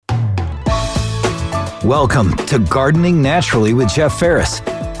Welcome to Gardening Naturally with Jeff Ferris.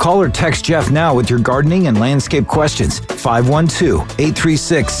 Call or text Jeff now with your gardening and landscape questions.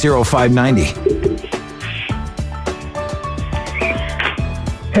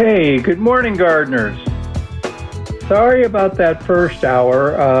 512-836-0590. Hey, good morning, gardeners. Sorry about that first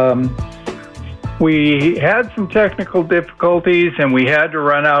hour. We had some technical difficulties and we had to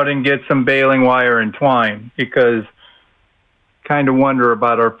run out and get some baling wire and twine because kind of wonder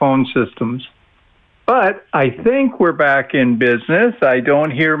about our phone systems. But I think we're back in business. I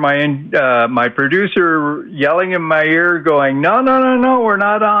don't hear my producer yelling in my ear going, no, we're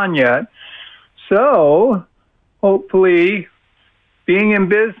not on yet. So hopefully, being in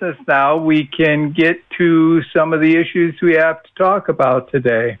business now, we can get to some of the issues we have to talk about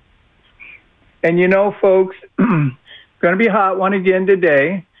today. And you know, folks, going to be a hot one again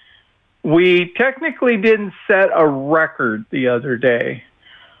today. We technically didn't set a record the other day,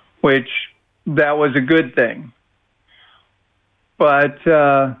 which that was a good thing. But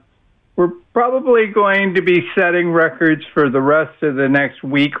we're probably going to be setting records for the rest of the next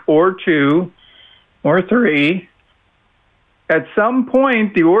week or two or three. At some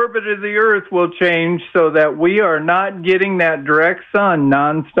point, the orbit of the Earth will change so that we are not getting that direct sun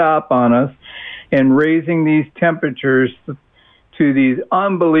nonstop on us and raising these temperatures to these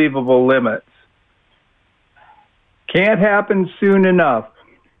unbelievable limits. Can't happen soon enough.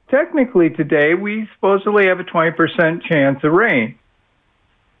 Technically today, we supposedly have a 20% chance of rain.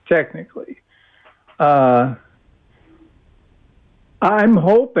 Technically. I'm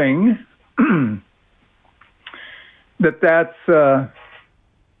hoping that's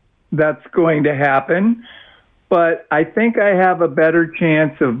going to happen, but I think I have a better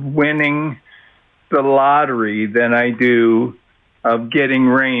chance of winning the lottery than I do of getting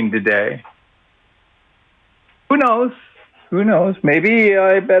rain today. Who knows? Who knows? Maybe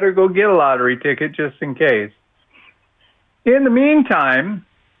I better go get a lottery ticket just in case. In the meantime,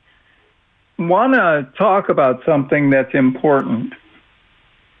 I want to talk about something that's important.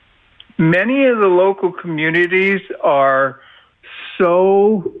 Many of the local communities are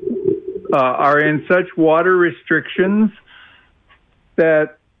in such water restrictions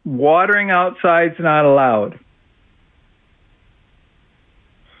that watering outside is not allowed.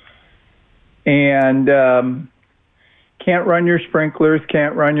 And can't run your sprinklers,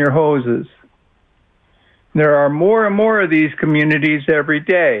 can't run your hoses. There are more and more of these communities every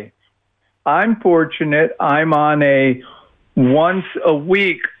day. I'm fortunate I'm on a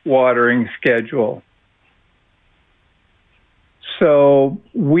once-a-week watering schedule. So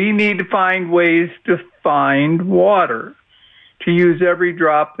we need to find ways to find water, to use every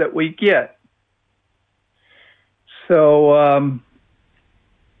drop that we get. So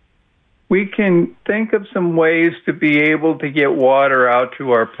we can think of some ways to be able to get water out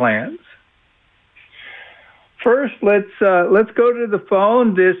to our plants. First, let's go to the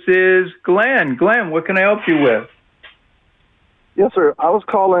phone. This is Glenn. Glenn, what can I help you with? Yes, sir. I was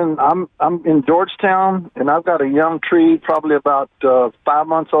calling. I'm in Georgetown, and I've got a young tree, probably about 5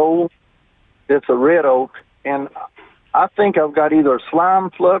 months old. It's a red oak, and I think I've got either slime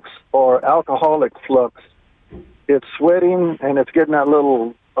flux or alcoholic flux. It's sweating, and it's getting that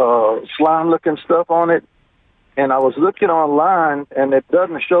little slime-looking stuff on it. And I was looking online, and it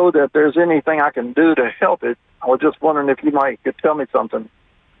doesn't show that there's anything I can do to help it. I was just wondering if you could tell me something.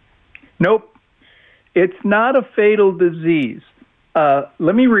 Nope. It's not a fatal disease. Let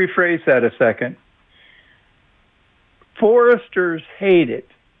me rephrase that a second. Foresters hate it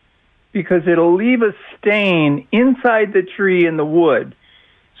because it'll leave a stain inside the tree in the wood.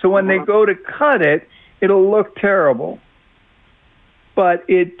 So when they go to cut it, it'll look terrible. But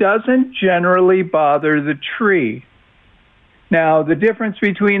it doesn't generally bother the tree. Now, the difference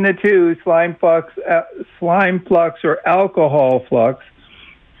between the two, slime flux or alcohol flux,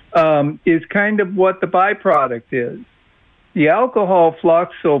 is kind of what the byproduct is. The alcohol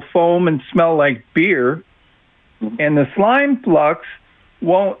flux will foam and smell like beer, and the slime flux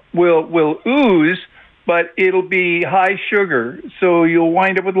will ooze, but it'll be high sugar. So you'll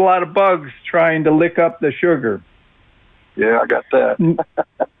wind up with a lot of bugs trying to lick up the sugar. Yeah, I got that.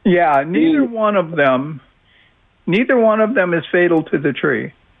 Yeah, neither one of them is fatal to the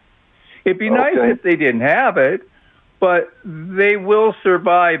tree. It'd be nice if they didn't have it, but they will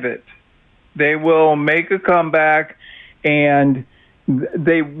survive it. They will make a comeback, and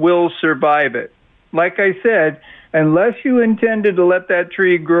they will survive it. Like I said, unless you intended to let that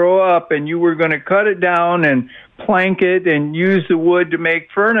tree grow up and you were going to cut it down and plank it and use the wood to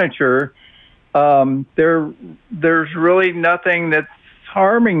make furniture, there's really nothing that's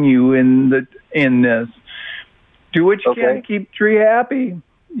harming you in this. Do what you can to keep the tree happy.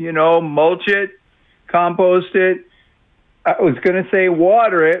 Mulch it, compost it. I was going to say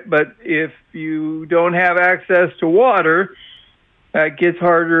water it, but if you don't have access to water, that gets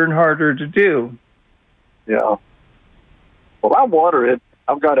harder and harder to do. Yeah. Well, I water it.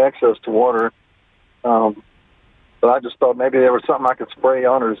 I've got access to water. But I just thought maybe there was something I could spray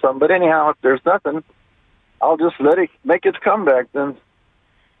on or something. But anyhow, if there's nothing, I'll just let it make its comeback then.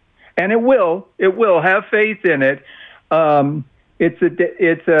 And it will. It will. Have faith in it.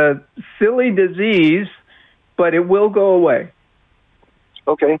 It's a silly disease, but it will go away.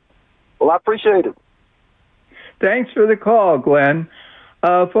 Okay. Well, I appreciate it. Thanks for the call, Glenn.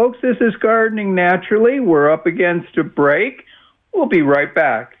 Folks, this is Gardening Naturally. We're up against a break. We'll be right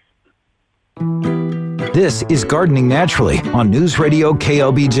back. This is Gardening Naturally on News Radio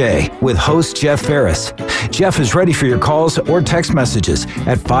KLBJ with host Jeff Ferris. Jeff is ready for your calls or text messages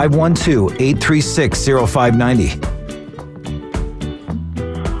at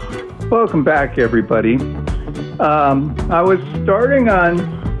 512-836-0590. Welcome back, everybody. I was starting on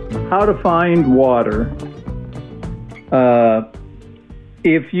how to find water.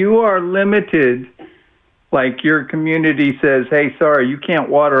 If you are limited, like your community says, hey, sorry, you can't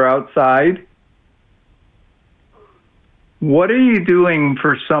water outside, what are you doing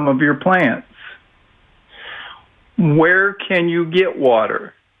for some of your plants? Where can you get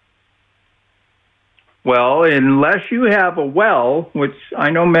water? Well, unless you have a well, which I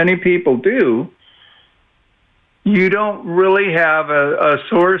know many people do, you don't really have a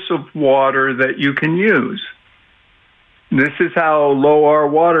source of water that you can use. This is how low our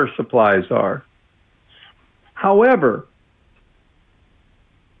water supplies are. However,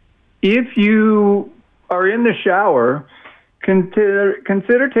 if you are in the shower,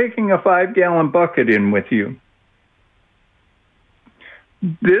 consider taking a 5-gallon bucket in with you.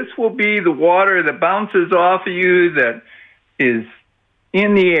 This will be the water that bounces off of you, that is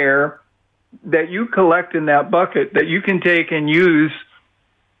in the air, that you collect in that bucket that you can take and use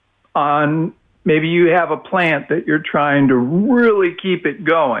on, maybe you have a plant that you're trying to really keep it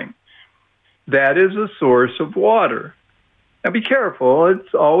going. That is a source of water. Now be careful,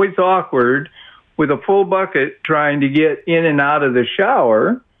 it's always awkward with a full bucket trying to get in and out of the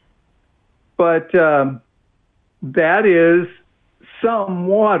shower, but that is some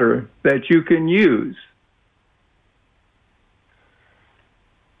water that you can use.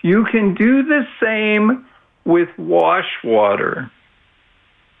 You can do the same with wash water.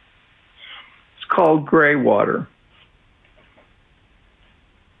 It's called gray water.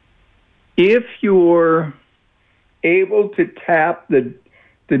 If you're able to tap the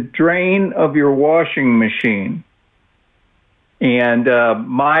drain of your washing machine, and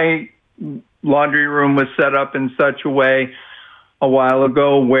my laundry room was set up in such a way a while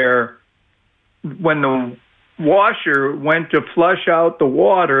ago where when the washer went to flush out the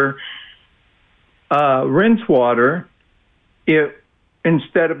water, rinse water, it,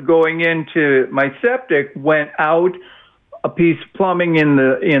 instead of going into my septic, went out a piece of plumbing in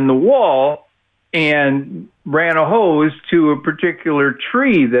the wall and ran a hose to a particular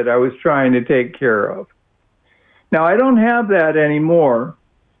tree that I was trying to take care of. Now, I don't have that anymore.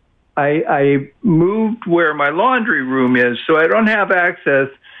 I moved where my laundry room is, so I don't have access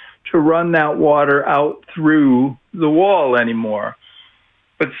to run that water out through the wall anymore.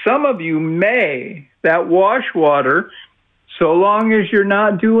 But some of you may. That wash water, so long as you're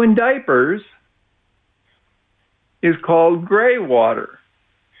not doing diapers, is called gray water.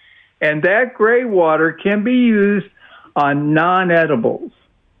 And that gray water can be used on non-edibles.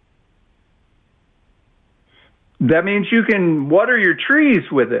 That means you can water your trees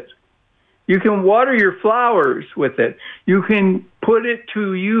with it. You can water your flowers with it. You can put it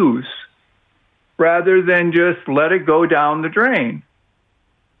to use rather than just let it go down the drain.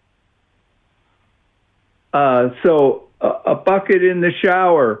 So a bucket in the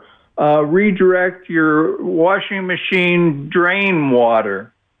shower, redirect your washing machine drain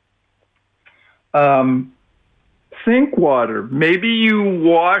water. Sink water. Maybe you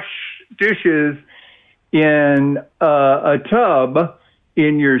wash dishes in a tub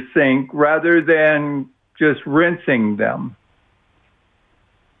in your sink rather than just rinsing them.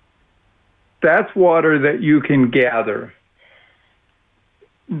 That's water that you can gather.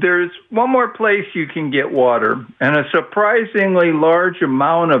 There's one more place you can get water, and a surprisingly large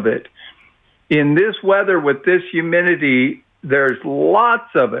amount of it. In this weather with this humidity, there's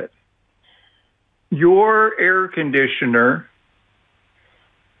lots of it. Your air conditioner,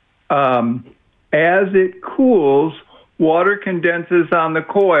 as it cools, water condenses on the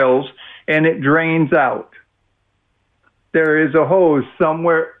coils and it drains out. There is a hose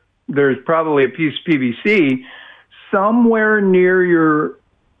somewhere, there's probably a piece of PVC somewhere near your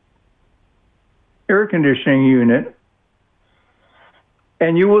air conditioning unit,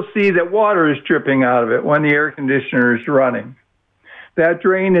 and you will see that water is dripping out of it when the air conditioner is running. That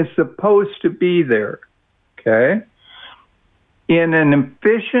drain is supposed to be there, okay? In an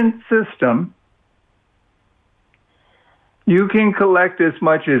efficient system, you can collect as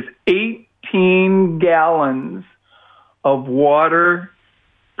much as 18 gallons of water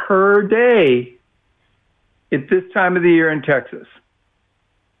per day at this time of the year in Texas.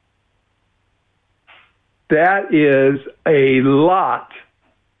 That is a lot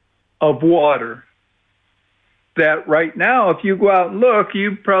of water. That right now, if you go out and look,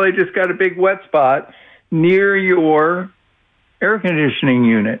 you probably just got a big wet spot near your air conditioning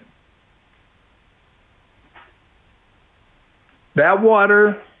unit. That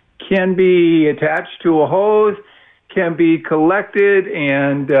water can be attached to a hose, can be collected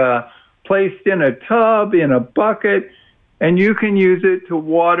and placed in a tub, in a bucket, and you can use it to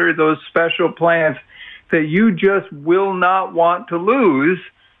water those special plants that you just will not want to lose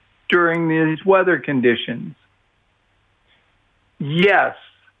during these weather conditions. Yes,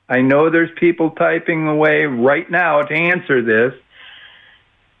 I know there's people typing away right now to answer this.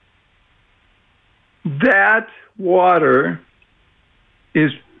 That water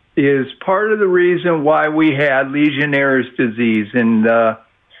is part of the reason why we had Legionnaire's disease in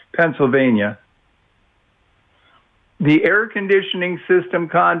Pennsylvania. The air conditioning system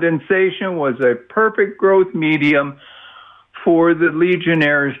condensation was a perfect growth medium for the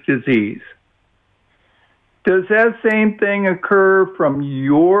Legionnaire's disease. Does that same thing occur from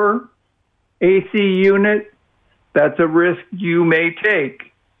your AC unit? That's a risk you may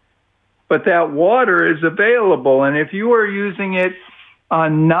take. But that water is available, and if you are using it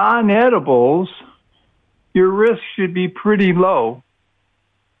on non-edibles, your risk should be pretty low.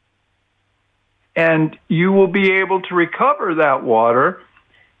 And you will be able to recover that water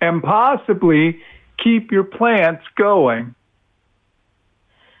and possibly keep your plants going.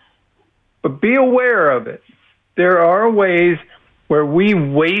 But be aware of it. There are ways where we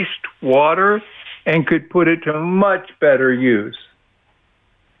waste water and could put it to much better use.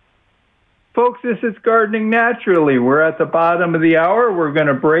 Folks, this is Gardening Naturally. We're at the bottom of the hour. We're going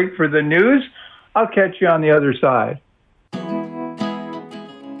to break for the news. I'll catch you on the other side.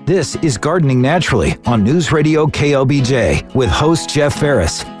 This is Gardening Naturally on News Radio KLBJ with host Jeff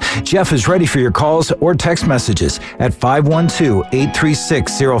Ferris. Jeff is ready for your calls or text messages at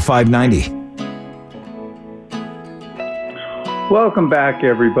 512-836-0590. Welcome back,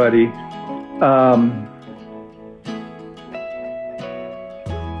 everybody.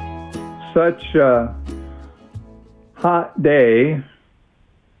 Such a hot day.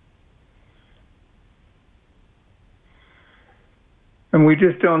 And we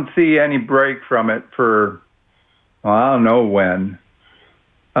just don't see any break from it for, well, I don't know when.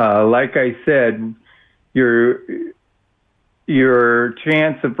 Like I said, your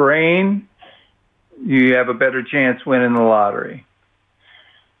chance of rain, you have a better chance winning the lottery.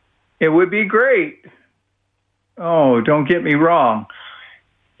 It would be great. Oh, don't get me wrong.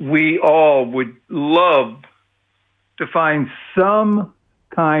 We all would love to find some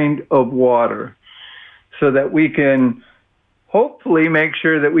kind of water so that we can hopefully make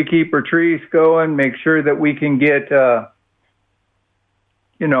sure that we keep our trees going, make sure that we can get, our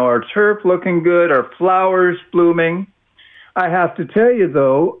turf looking good, our flowers blooming. I have to tell you,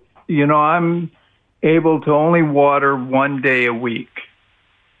 though, I'm able to only water 1 day a week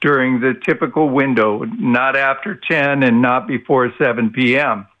during the typical window, not after 10 and not before 7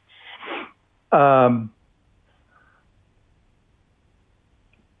 p.m.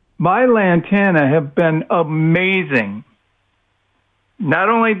 My lantana have been amazing. Not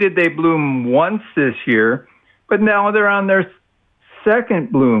only did they bloom once this year, but now they're on their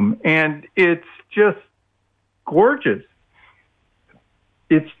second bloom, and it's just gorgeous.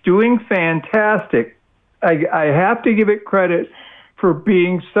 It's doing fantastic. I have to give it credit for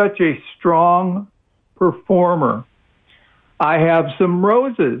being such a strong performer. I have some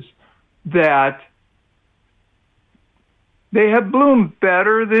roses that they have bloomed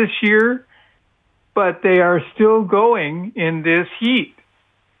better this year, but they are still going in this heat.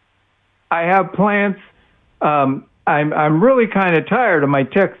 I have plants, I'm really kind of tired of my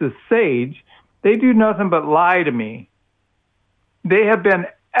Texas sage. They do nothing but lie to me. They have been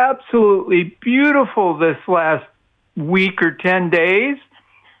absolutely beautiful this last week or 10 days.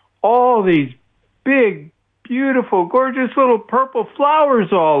 All these big, beautiful, gorgeous little purple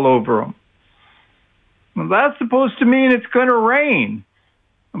flowers all over them. Well, that's supposed to mean it's going to rain.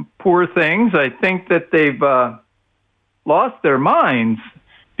 Poor things. I think that they've lost their minds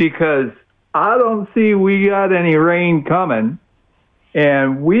because I don't see we got any rain coming.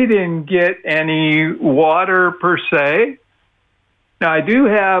 and we didn't get any water per se. Now, I do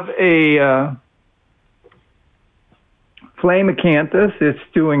have a flame acanthus. It's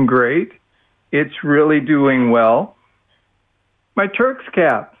doing great. It's really doing well. My Turk's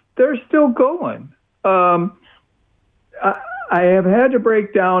cap, they're still going. I have had to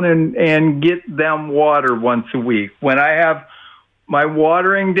break down and get them water once a week. When I have my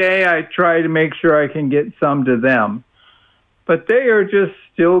watering day, I try to make sure I can get some to them. But they are just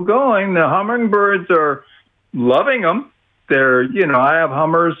still going. The hummingbirds are loving them. I have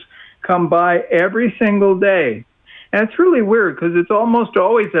hummers come by every single day. And it's really weird because it's almost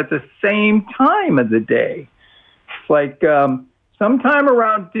always at the same time of the day. It's like sometime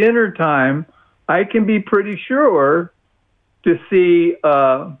around dinner time, I can be pretty sure to see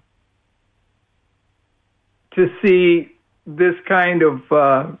this kind of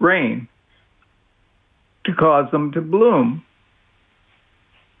rain to cause them to bloom.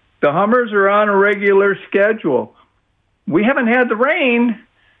 The hummers are on a regular schedule. We haven't had the rain,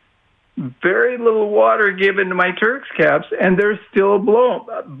 very little water given to my Turk's caps, and they're still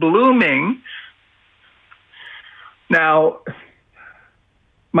blooming. Now,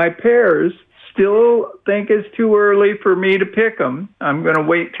 my pears still think it's too early for me to pick them. I'm going to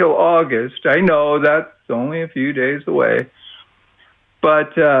wait till August. I know that's only a few days away.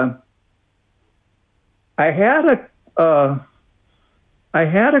 But I had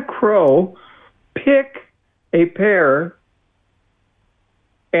a crow pick a pear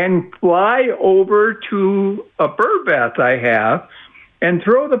and fly over to a bird bath I have and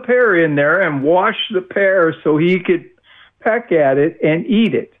throw the pear in there and wash the pear so he could peck at it and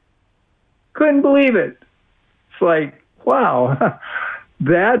eat it. Couldn't believe it. It's like, wow,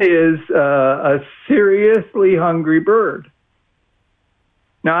 that is a seriously hungry bird.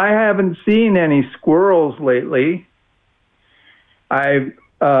 Now, I haven't seen any squirrels lately. I'm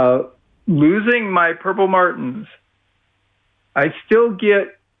losing my purple martins.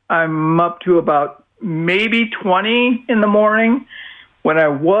 I'm up to about maybe 20 in the morning when I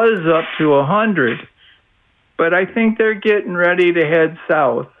was up to 100. But I think they're getting ready to head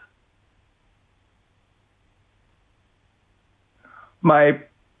south. My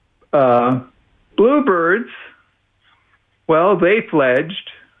bluebirds, well, they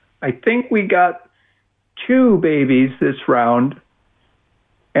fledged. I think we got 2 babies this round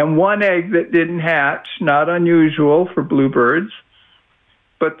and 1 egg that didn't hatch, not unusual for bluebirds.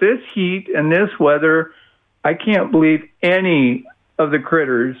 But this heat and this weather, I can't believe any of the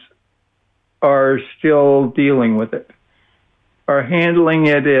critters are still dealing with it, are handling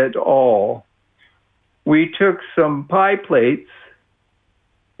it at all. We took some pie plates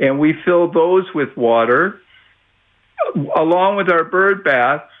and we filled those with water along with our bird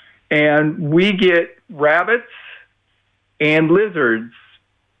bath, and we get rabbits and lizards.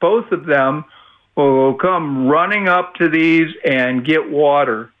 Both of them will come running up to these and get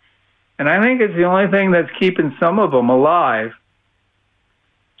water. And I think it's the only thing that's keeping some of them alive.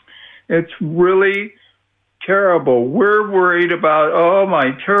 It's really terrible. We're worried about,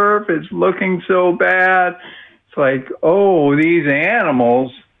 my turf is looking so bad. It's like, these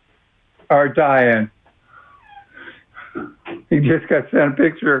animals are dying. He just got sent a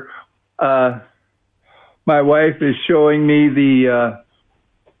picture. My wife is showing me the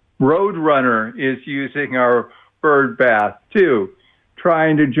Roadrunner is using our bird bath too,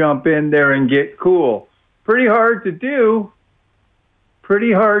 trying to jump in there and get cool. Pretty hard to do.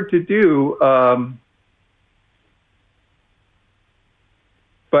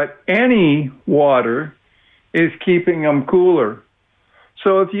 But any water is keeping them cooler.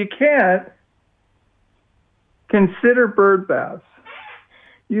 So if you can't, consider bird baths.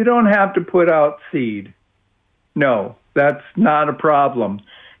 You don't have to put out seed. No, that's not a problem.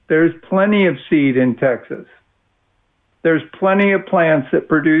 There's plenty of seed in Texas. There's plenty of plants that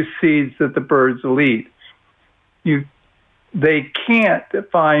produce seeds that the birds will eat. They can't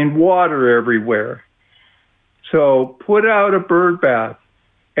find water everywhere. So put out a bird bath.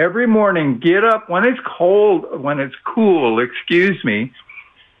 Every morning, get up when it's cool,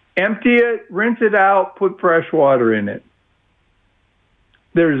 empty it, rinse it out, put fresh water in it.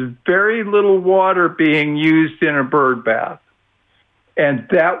 There's very little water being used in a bird bath, and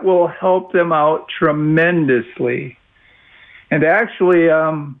that will help them out tremendously. And actually,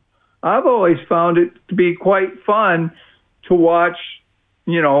 I've always found it to be quite fun to watch,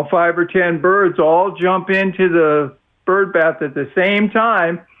 5 or 10 birds all jump into the bird bath at the same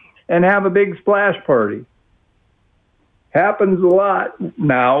time and have a big splash party. Happens a lot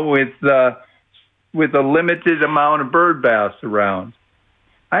now with a limited amount of bird baths around.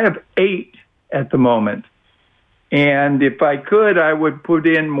 I have 8 at the moment. And if I could, I would put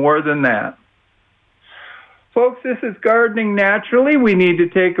in more than that. Folks, this is Gardening Naturally. We need to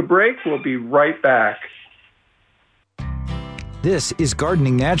take a break. We'll be right back. This is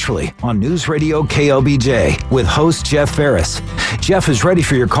Gardening Naturally on News Radio KLBJ with host Jeff Ferris. Jeff is ready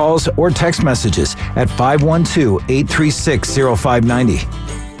for your calls or text messages at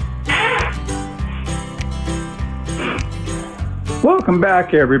 512-836-0590. Welcome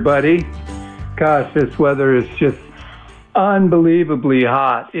back, everybody. Gosh, this weather is just unbelievably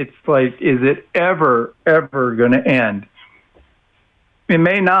hot. It's like, is it ever going to end? It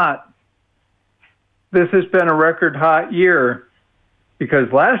may not. This has been a record hot year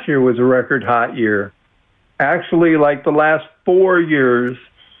because last year was a record hot year. Actually, like the last 4 years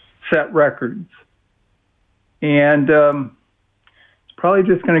set records. And it's probably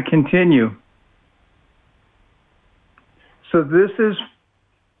just going to continue. So this is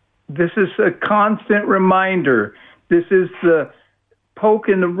a constant reminder. This is the poke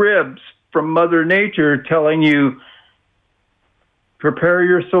in the ribs from Mother Nature telling you, prepare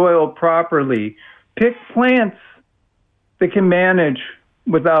your soil properly. Pick plants that can manage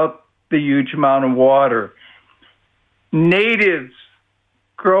without the huge amount of water. Natives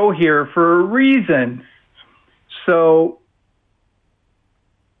grow here for a reason. So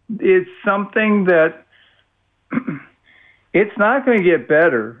it's something that it's not going to get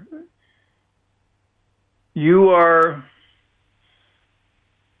better. You are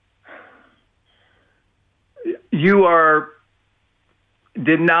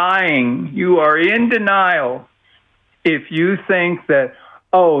denying, you are in denial if you think that,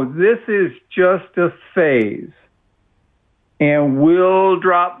 oh, this is just a phase and we'll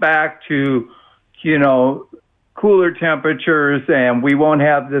drop back to, cooler temperatures and we won't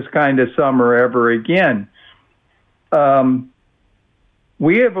have this kind of summer ever again.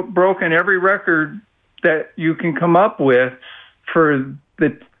 We have broken every record that you can come up with for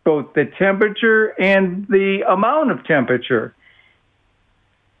both the temperature and the amount of temperature.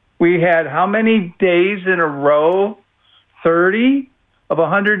 We had how many days in a row? 30 of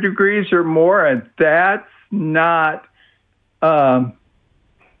 100 degrees or more, and that's not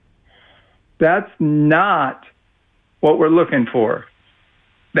what we're looking for.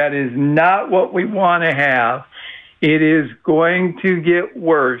 That is not what we want to have. It is going to get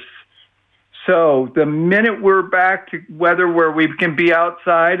worse. So the minute we're back to weather where we can be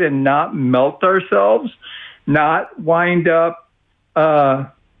outside and not melt ourselves, not wind up,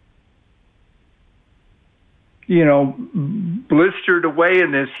 blistered away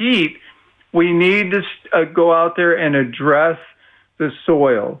in this heat, we need to go out there and address the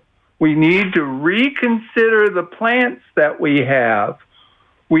soil. We need to reconsider the plants that we have.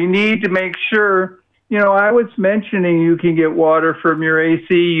 We need to make sure, I was mentioning you can get water from your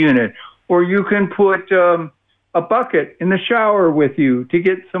AC unit, or you can put a bucket in the shower with you to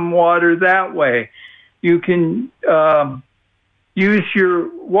get some water that way. You can use your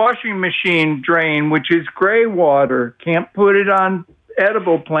washing machine drain, which is gray water. Can't put it on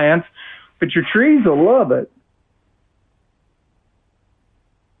edible plants, but your trees will love it.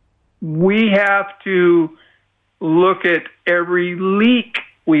 We have to look at every leak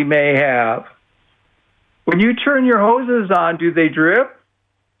we may have. When you turn your hoses on, do they drip?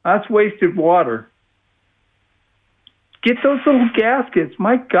 That's wasted water. Get those little gaskets.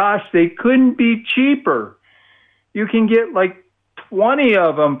 My gosh, they couldn't be cheaper. You can get like 20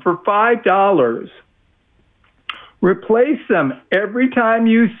 of them for $5. Replace them. Every time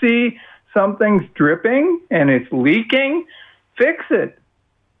you see something's dripping and it's leaking, fix it.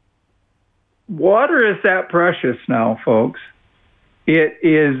 Water is that precious now, folks. It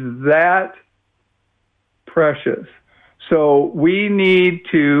is that precious. So we need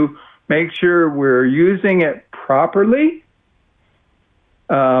to make sure we're using it properly.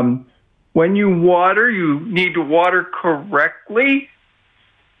 When you water, you need to water correctly.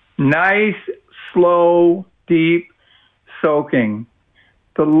 Nice, slow, deep soaking.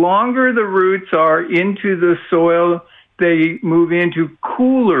 The longer the roots are into the soil, they move into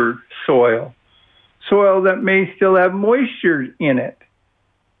cooler soil that may still have moisture in it.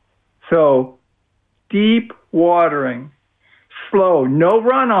 So deep watering, slow, no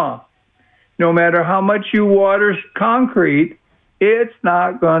runoff. No matter how much you water concrete, it's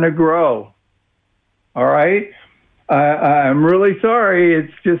not going to grow. All right? I'm really sorry.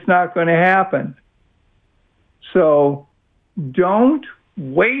 It's just not going to happen. So don't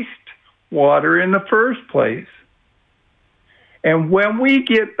waste water in the first place. And when we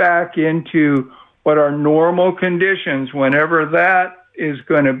get back into what our normal conditions, whenever that is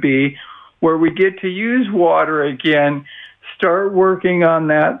going to be, where we get to use water again, start working on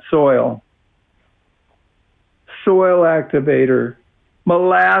that soil. soil activator,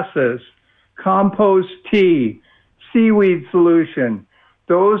 molasses, compost tea, seaweed solution.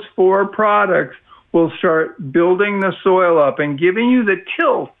 Those 4 products will start building the soil up and giving you the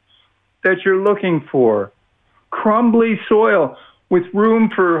tilth that you're looking for. Crumbly soil with room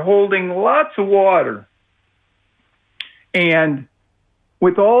for holding lots of water. And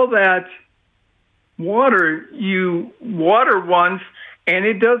with all that water, you water once and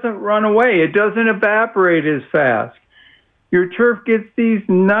it doesn't run away. It doesn't evaporate as fast. Your turf gets these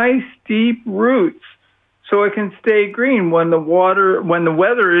nice deep roots so it can stay green when the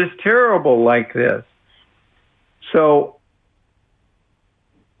weather is terrible like this. So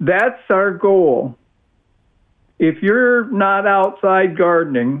that's our goal. If you're not outside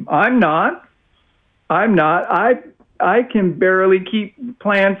gardening, I'm not. I can barely keep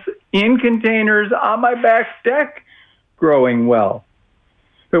plants in containers on my back deck growing well.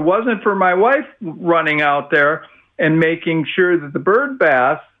 If it wasn't for my wife running out there and making sure that the bird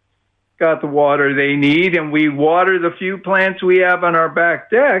bass got the water they need and we water the few plants we have on our back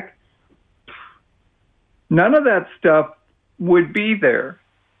deck, none of that stuff would be there.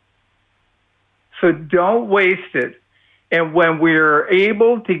 So don't waste it. And when we're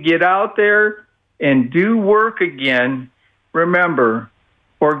able to get out there and do work again, remember,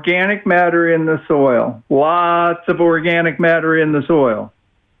 organic matter in the soil. Lots of organic matter in the soil.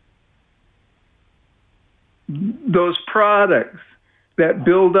 Those products that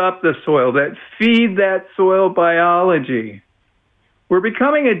build up the soil, that feed that soil biology. We're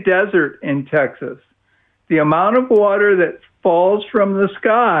becoming a desert in Texas. The amount of water that falls from the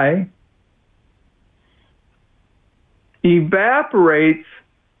sky evaporates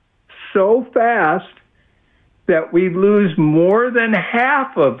so fast that we lose more than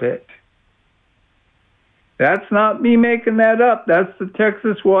half of it. That's not me making that up. That's the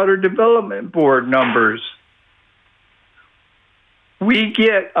Texas Water Development Board numbers. We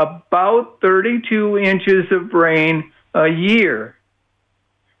get about 32 inches of rain a year,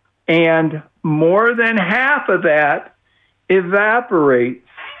 and more than half of that evaporates.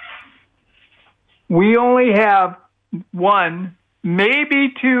 We only have 1,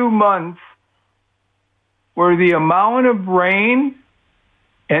 maybe 2 months where the amount of rain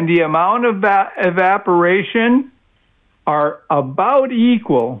and the amount of evaporation are about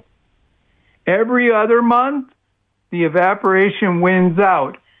equal. Every other month, the evaporation wins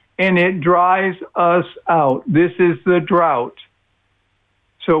out and it dries us out. This is the drought.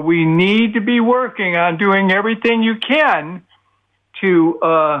 So we need to be working on doing everything you can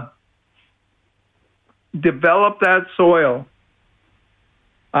to develop that soil.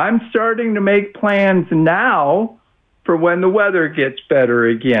 I'm starting to make plans now for when the weather gets better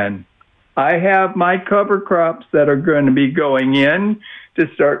again. I have my cover crops that are going to be going in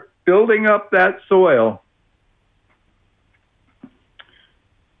to start building up that soil.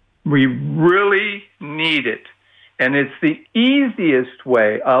 We really need it. And it's the easiest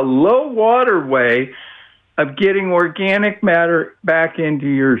way, a low water way of getting organic matter back into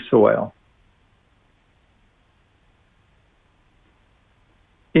your soil.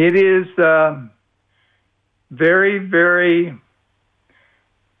 It is very, very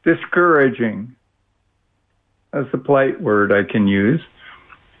discouraging, that's a polite word I can use,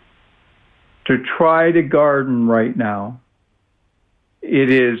 to try to garden right now.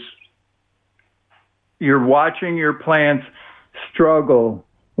 It is, you're watching your plants struggle,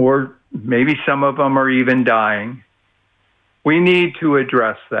 or maybe some of them are even dying. We need to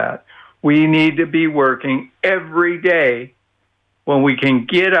address that. We need to be working every day when we can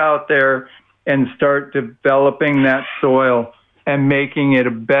get out there and start developing that soil and making it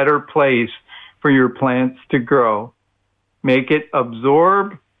a better place for your plants to grow. Make it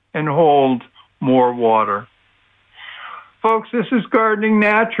absorb and hold more water. Folks, this is Gardening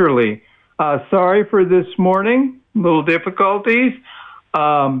Naturally. Sorry for this morning, little difficulties.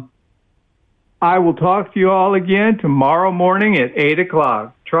 I will talk to you all again tomorrow morning at 8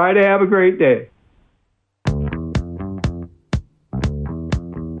 o'clock. Try to have a great day.